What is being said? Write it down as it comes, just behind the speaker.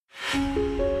Hi,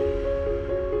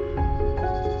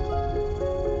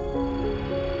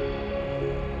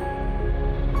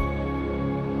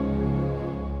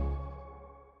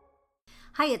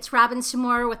 it's Robin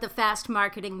Samora with the Fast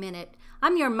Marketing Minute.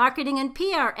 I'm your marketing and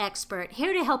PR expert,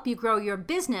 here to help you grow your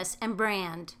business and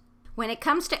brand. When it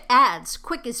comes to ads,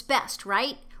 quick is best,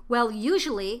 right? Well,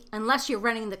 usually, unless you're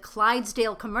running the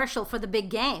Clydesdale commercial for the big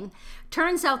game.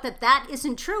 Turns out that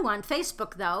isn't true on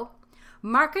Facebook, though.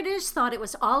 Marketers thought it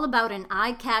was all about an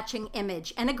eye-catching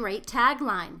image and a great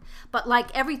tagline. But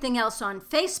like everything else on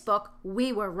Facebook,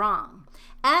 we were wrong.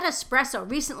 Ad Espresso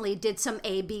recently did some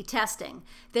A/B testing.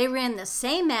 They ran the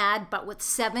same ad but with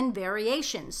 7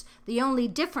 variations. The only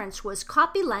difference was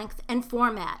copy length and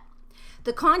format.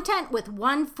 The content with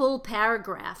 1 full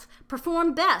paragraph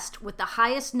performed best with the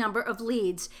highest number of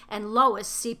leads and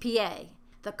lowest CPA.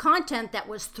 The content that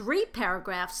was 3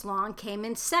 paragraphs long came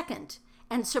in second.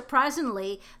 And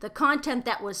surprisingly, the content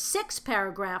that was 6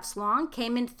 paragraphs long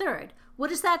came in third. What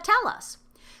does that tell us?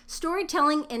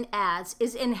 Storytelling in ads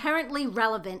is inherently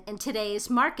relevant in today's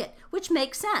market, which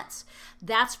makes sense.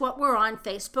 That's what we're on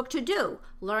Facebook to do,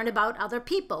 learn about other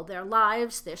people, their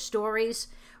lives, their stories.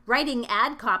 Writing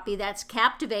ad copy that's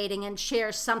captivating and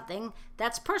shares something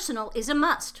that's personal is a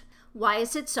must. Why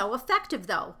is it so effective,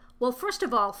 though? Well, first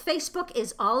of all, Facebook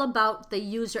is all about the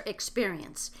user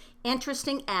experience.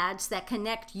 Interesting ads that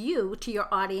connect you to your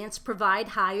audience provide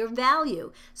higher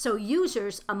value, so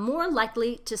users are more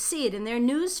likely to see it in their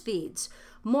news feeds.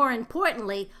 More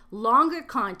importantly, longer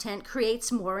content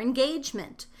creates more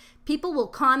engagement. People will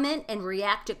comment and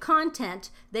react to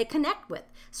content they connect with,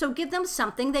 so give them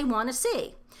something they want to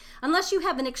see. Unless you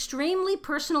have an extremely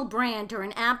personal brand or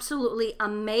an absolutely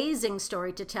amazing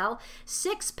story to tell,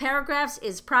 6 paragraphs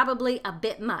is probably a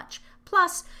bit much.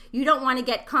 Plus, you don't want to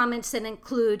get comments that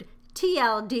include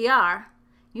TLDR.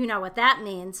 You know what that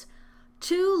means.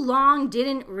 Too long,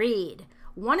 didn't read.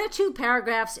 1 or 2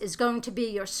 paragraphs is going to be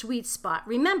your sweet spot.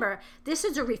 Remember, this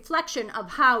is a reflection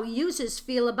of how users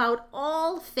feel about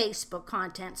all Facebook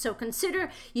content, so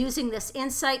consider using this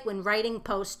insight when writing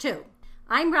posts too.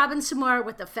 I'm Robin Samora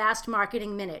with the Fast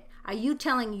Marketing Minute. Are you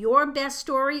telling your best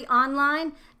story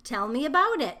online? Tell me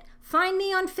about it. Find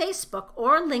me on Facebook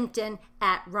or LinkedIn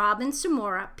at Robin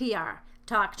Samora PR.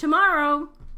 Talk tomorrow.